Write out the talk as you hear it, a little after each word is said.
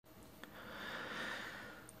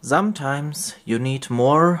Sometimes you need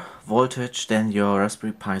more voltage than your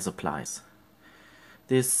Raspberry Pi supplies.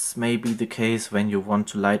 This may be the case when you want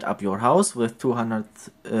to light up your house with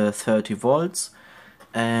 230 volts,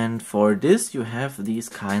 and for this you have these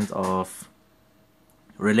kinds of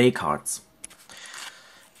relay cards.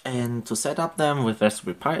 And to set up them with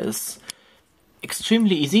Raspberry Pi is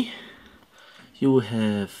extremely easy. You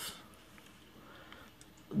have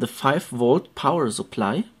the 5-volt power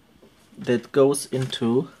supply that goes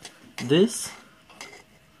into this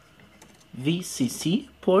VCC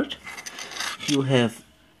port. You have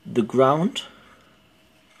the ground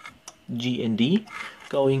GND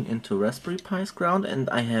going into Raspberry Pi's ground, and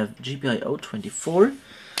I have GPIO 24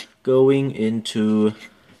 going into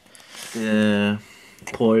the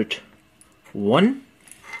port 1.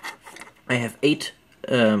 I have 8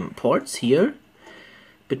 ports here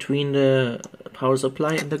between the power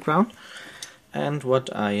supply and the ground. And what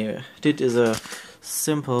I did is a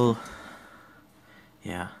simple,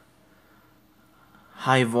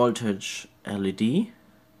 high voltage LED.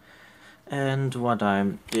 And what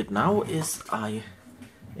I did now is I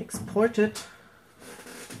exported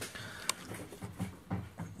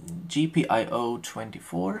GPIO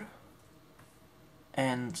 24,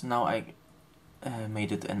 and now I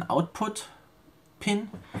made it an output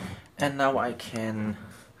pin, and now I can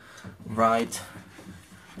write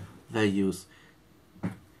values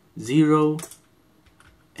 0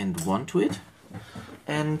 and 1 to it,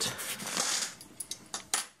 and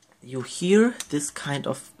you hear this kind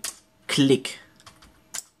of click,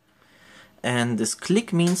 and this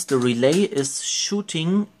click means the relay is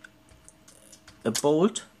shooting a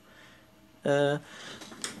bolt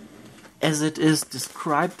as it is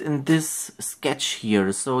described in this sketch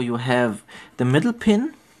here. So you have the middle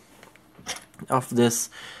pin of this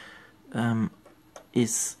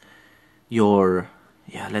is your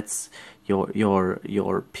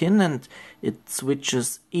your pin, and it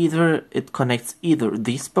switches it connects either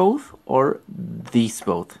these both or these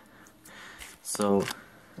both. So,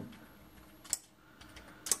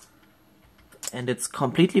 and it's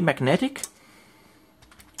completely magnetic,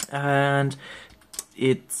 and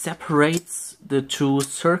it separates the two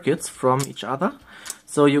circuits from each other.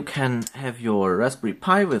 So you can have your Raspberry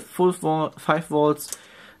Pi with full 5 volts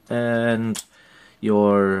and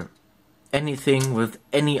your anything with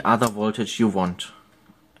any other voltage you want.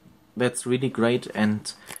 That's really great,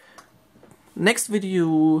 and next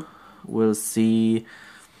video we'll see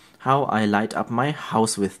how I light up my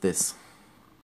house with this.